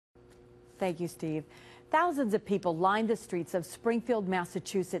Thank you, Steve. Thousands of people lined the streets of Springfield,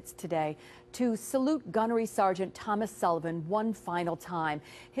 Massachusetts today to salute Gunnery Sergeant Thomas Sullivan one final time.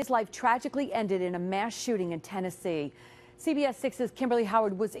 His life tragically ended in a mass shooting in Tennessee. CBS 6's Kimberly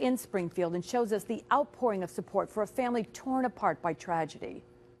Howard was in Springfield and shows us the outpouring of support for a family torn apart by tragedy.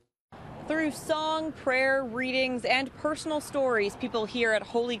 Through song, prayer, readings, and personal stories, people here at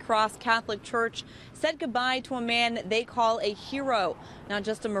Holy Cross Catholic Church said goodbye to a man they call a hero. Not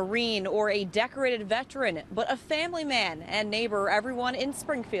just a Marine or a decorated veteran, but a family man and neighbor everyone in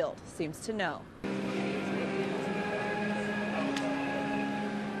Springfield seems to know.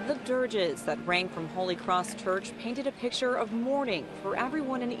 The dirges that rang from Holy Cross Church painted a picture of mourning for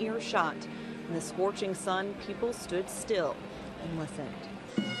everyone in earshot. In the scorching sun, people stood still and listened.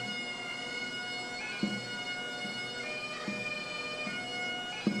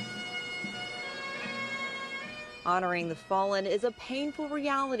 Honoring the fallen is a painful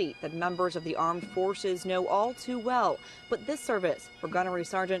reality that members of the armed forces know all too well. But this service for Gunnery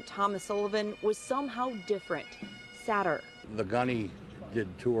Sergeant Thomas Sullivan was somehow different, sadder. The gunny did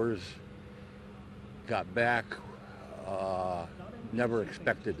tours, got back, never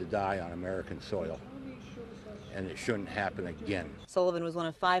expected to die on American soil. And it shouldn't happen again. Sullivan was one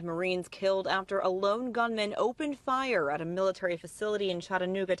of 5 Marines killed after a lone gunman opened fire at a military facility in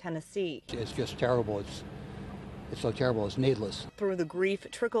Chattanooga, Tennessee. It's just terrible. It's so terrible, it's needless. Through the grief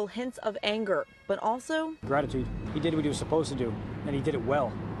trickle hints of anger, but also gratitude. He did what he was supposed to do, and he did it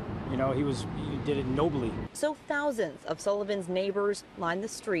well. You know, he did it nobly. So thousands of Sullivan's neighbors lined the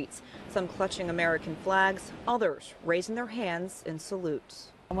streets, some clutching American flags, others raising their hands in salute.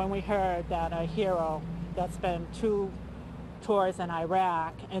 When we heard that a hero that's been 2 tours in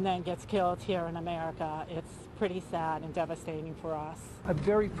Iraq and then gets killed here in America, it's pretty sad and devastating for us. I'm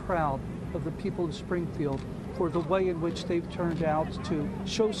very proud of the people of Springfield for the way in which they've turned out to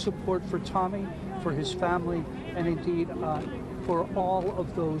show support for Tommy, for his family, and indeed for all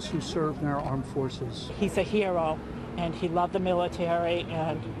of those who serve in our armed forces. He's a hero, and he loved the military,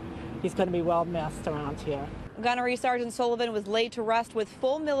 and he's going to be well missed around here. Gunnery Sergeant Sullivan was laid to rest with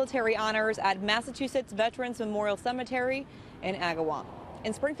full military honors at Massachusetts Veterans Memorial Cemetery in Agawam.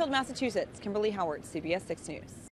 In Springfield, Massachusetts, Kimberly Howard, CBS 6 News.